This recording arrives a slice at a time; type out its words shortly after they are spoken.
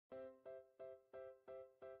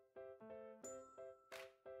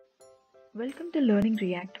Welcome to Learning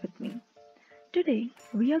React with me. Today,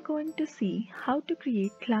 we are going to see how to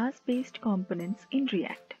create class-based components in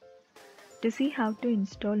React. To see how to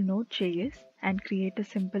install Node.js and create a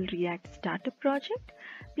simple React startup project,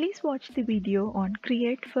 please watch the video on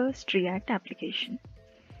Create First React Application.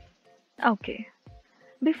 Okay,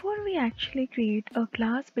 before we actually create a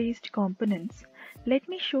class-based components, let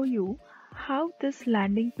me show you how this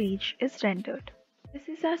landing page is rendered. This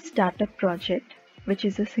is our startup project, which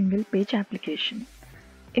is a single page application.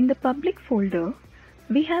 In the public folder,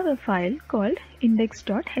 we have a file called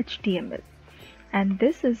index.html, and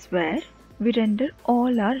this is where we render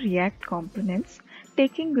all our React components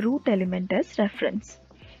taking root element as reference.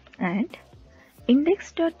 And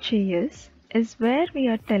index.js is where we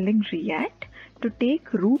are telling React to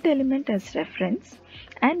take root element as reference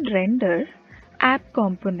and render app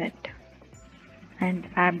component. And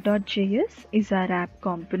app.js is our app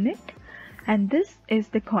component, and this is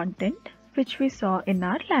the content which we saw in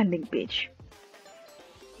our landing page.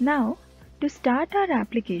 Now, to start our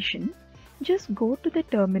application, just go to the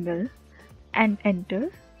terminal and enter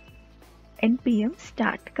npm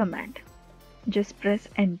start command. Just press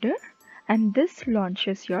enter and this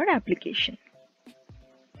launches your application.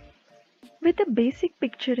 With a basic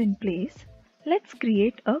picture in place, let's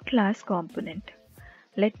create a class component.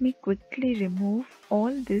 Let me quickly remove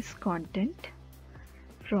all this content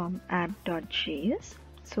from app.js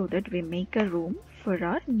so that we make a room for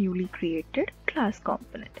our newly created class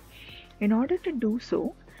component. In order to do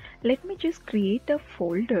so, let me just create a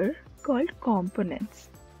folder called components.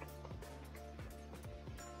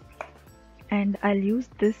 And I'll use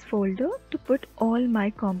this folder to put all my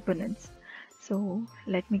components. So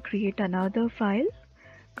let me create another file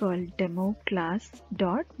called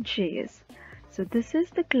democlass.js. So this is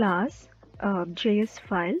the class JS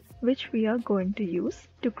file which we are going to use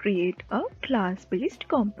to create a class-based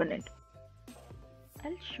component.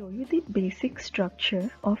 I'll show you the basic structure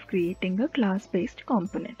of creating a class-based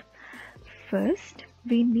component. First,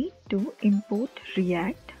 we need to import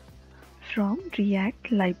React from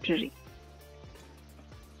React library.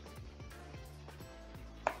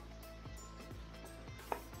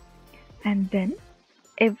 And then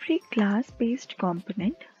every class-based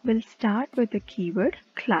component will start with the keyword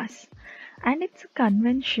class, and it's a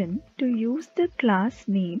convention to use the class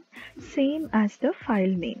name same as the file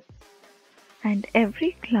name. And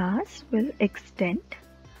every class will extend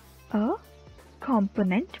a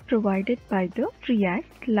component provided by the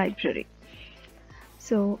React library.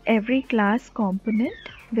 So every class component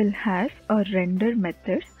will have a render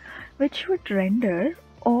method which would render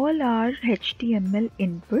all our HTML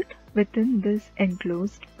input within this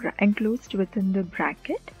enclosed within the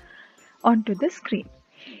bracket onto the screen.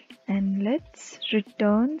 And let's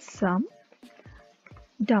return some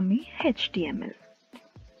dummy HTML.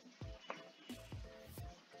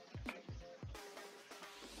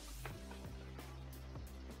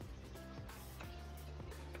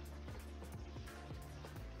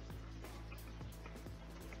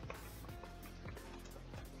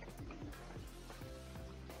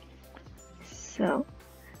 So,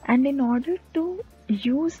 and in order to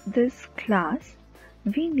use this class,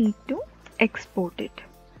 we need to export it.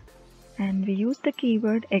 And we use the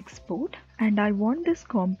keyword export, and I want this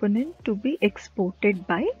component to be exported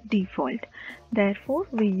by default. Therefore,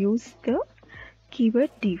 we use the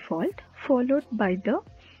keyword default followed by the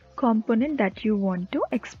component that you want to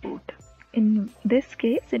export. In this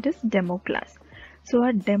case, it is demo class. So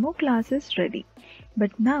our demo class is ready.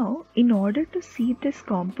 But now, in order to see this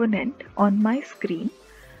component on my screen,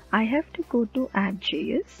 I have to go to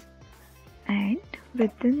app.js, and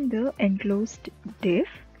within the enclosed div,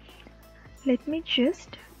 let me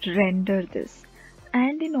just render this.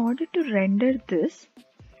 And in order to render this,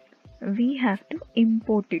 we have to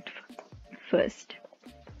import it first.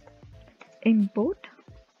 Import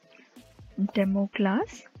demo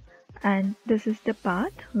class, and this is the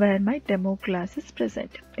path where my demo class is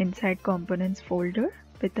present inside components folder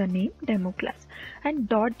with the name demo class. And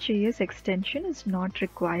 .js extension is not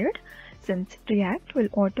required since React will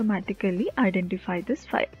automatically identify this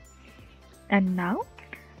file. And now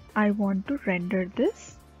I want to render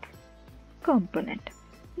this component.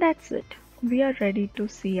 That's it. We are ready to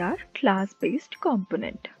see our class-based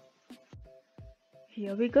component.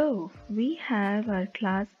 Here we go. We have our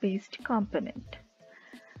class-based component.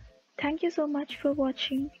 Thank you so much for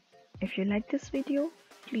watching. If you like this video,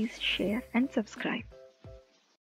 please share and subscribe.